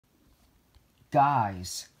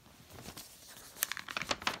Guys,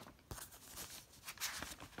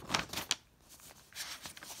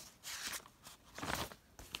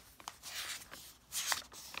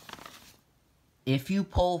 if you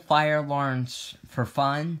pull fire alarms for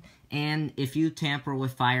fun, and if you tamper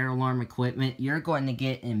with fire alarm equipment, you're going to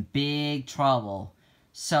get in big trouble.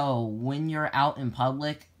 So, when you're out in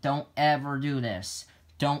public, don't ever do this.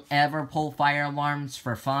 Don't ever pull fire alarms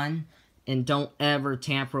for fun, and don't ever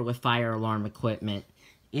tamper with fire alarm equipment.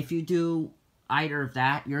 If you do either of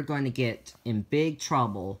that, you're going to get in big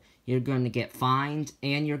trouble. You're going to get fined,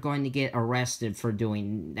 and you're going to get arrested for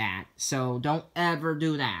doing that. So, don't ever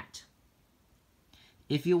do that.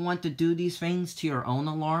 If you want to do these things to your own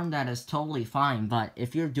alarm, that is totally fine. But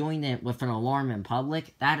if you're doing it with an alarm in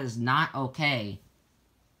public, that is not okay.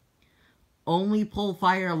 Only pull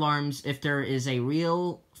fire alarms if there is a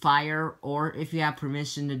real fire, or if you have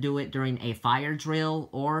permission to do it during a fire drill,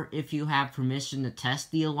 or if you have permission to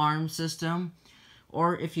test the alarm system,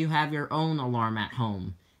 or if you have your own alarm at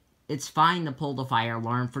home. It's fine to pull the fire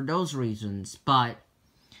alarm for those reasons, but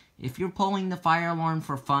if you're pulling the fire alarm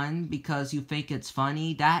for fun because you think it's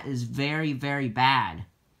funny, that is very, very bad.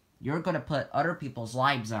 You're going to put other people's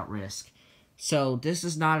lives at risk. So this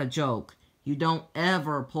is not a joke. You don't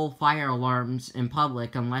ever pull fire alarms in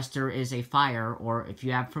public unless there is a fire or if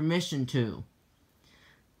you have permission to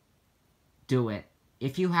do it.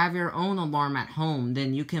 If you have your own alarm at home,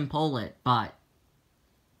 then you can pull it, but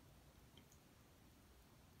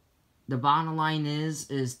the bottom line is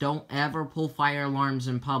don't ever pull fire alarms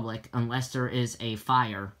in public unless there is a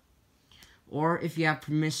fire. Or if you have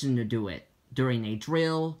permission to do it during a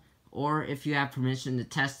drill, or if you have permission to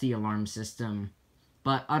test the alarm system.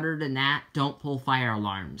 But other than that, don't pull fire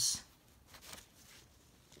alarms.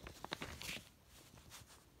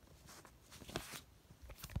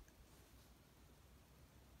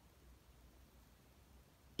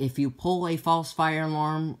 If you pull a false fire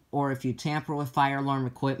alarm, or if you tamper with fire alarm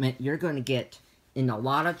equipment, you're going to get in a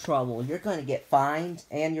lot of trouble. You're going to get fined,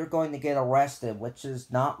 and you're going to get arrested, which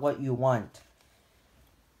is not what you want.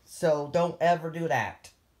 So don't ever do that.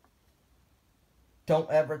 Don't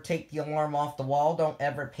ever take the alarm off the wall. Don't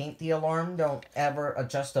ever paint the alarm. Don't ever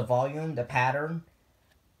adjust the volume, the pattern,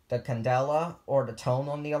 the candela, or the tone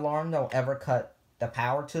on the alarm. Don't ever cut the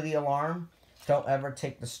power to the alarm. Don't ever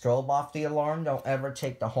take the strobe off the alarm. Don't ever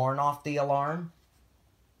take the horn off the alarm.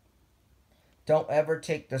 Don't ever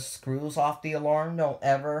take the screws off the alarm. Don't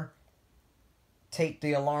ever take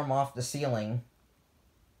the alarm off the ceiling.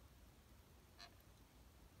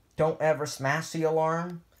 Don't ever smash the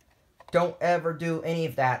alarm. Don't ever do any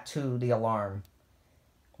of that to the alarm.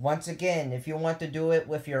 Once again, if you want to do it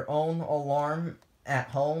with your own alarm at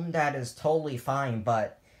home, that is totally fine.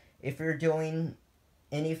 But if you're doing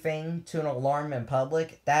anything to an alarm in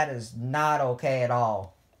public, that is not okay at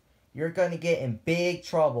all. You're going to get in big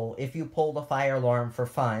trouble if you pull the fire alarm for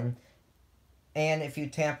fun, and if you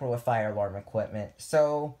tamper with fire alarm equipment.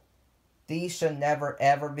 So these should never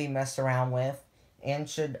ever be messed around with, and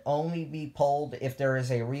should only be pulled if there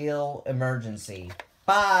is a real emergency.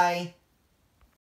 Bye!